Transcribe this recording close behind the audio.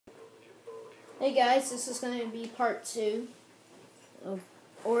Hey guys, this is going to be part 2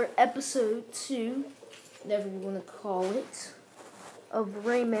 or episode 2, whatever you want to call it, of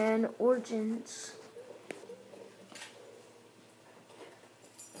Rayman Origins.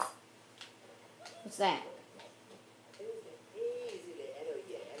 What's that?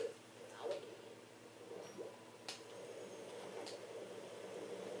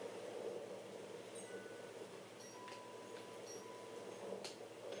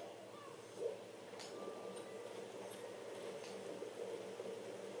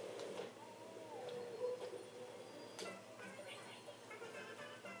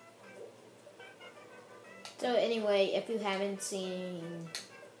 So anyway, if you haven't seen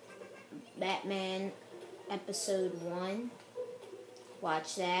Batman episode 1,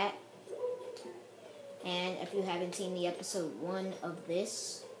 watch that. And if you haven't seen the episode 1 of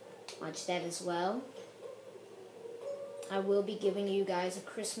this, watch that as well. I will be giving you guys a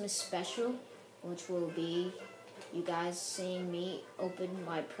Christmas special, which will be you guys seeing me open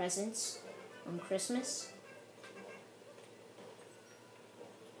my presents on Christmas.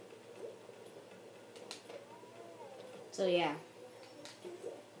 So yeah,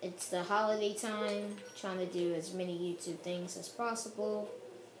 it's the holiday time, trying to do as many YouTube things as possible.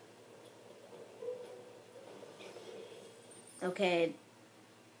 Okay,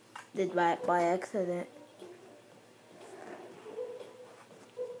 did that by accident.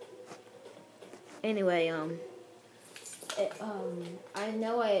 Anyway, I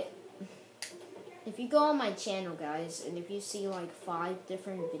know if you go on my channel, guys, and if you see like 5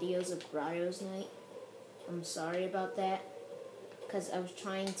 different videos of Bryos Night, I'm sorry about that, because I was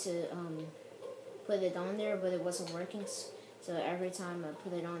trying to put it on there, but it wasn't working, so every time I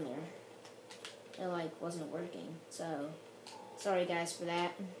put it on there, it like wasn't working, so sorry guys for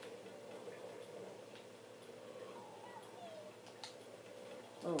that.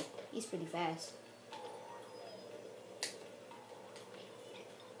 Oh, he's pretty fast.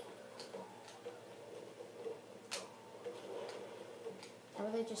 How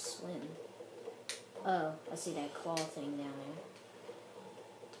would I just swim? Oh, I see that claw thing down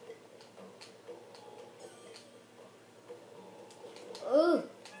there. Ooh!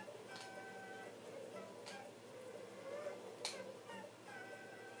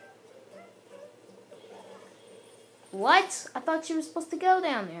 What? I thought you were supposed to go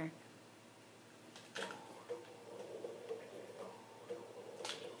down there.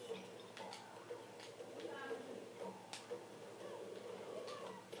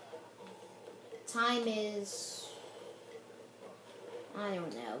 Time is, I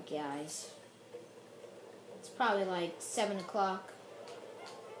don't know, guys. It's probably like 7 o'clock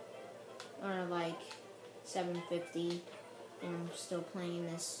or like 7:50, and I'm still playing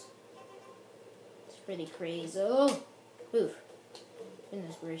this. It's pretty crazy. Oh, oof!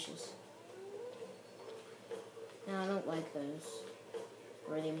 Goodness gracious! No, I don't like those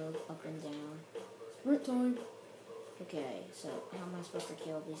where they move up and down. Sprint time. Okay, so how am I supposed to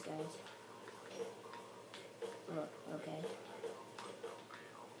kill these guys? Oh, okay.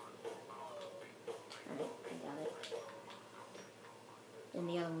 Alright, I got it. Then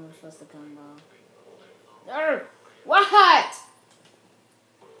the other one was supposed to come while... What?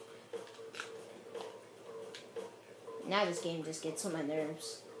 Now this game just gets on my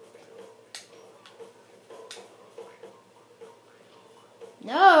nerves.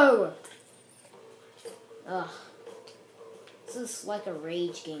 No! Ugh. This is like a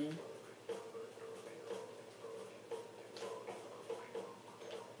rage game.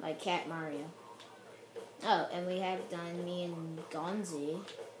 Like Cat Mario. Oh, and we have done me and Gonzi.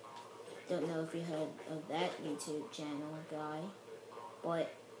 Don't know if you heard of that YouTube channel guy,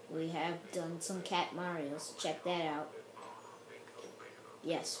 but we have done some Cat Mario, so check that out.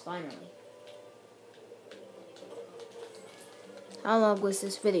 Yes, finally. How long was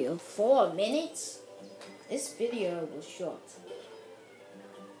this video? 4 minutes? This video was short.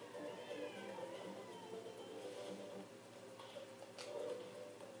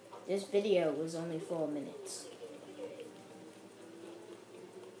 This video was only 4 minutes.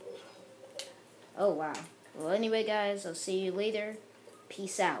 Oh, wow. Well, anyway, guys, I'll see you later.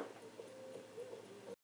 Peace out.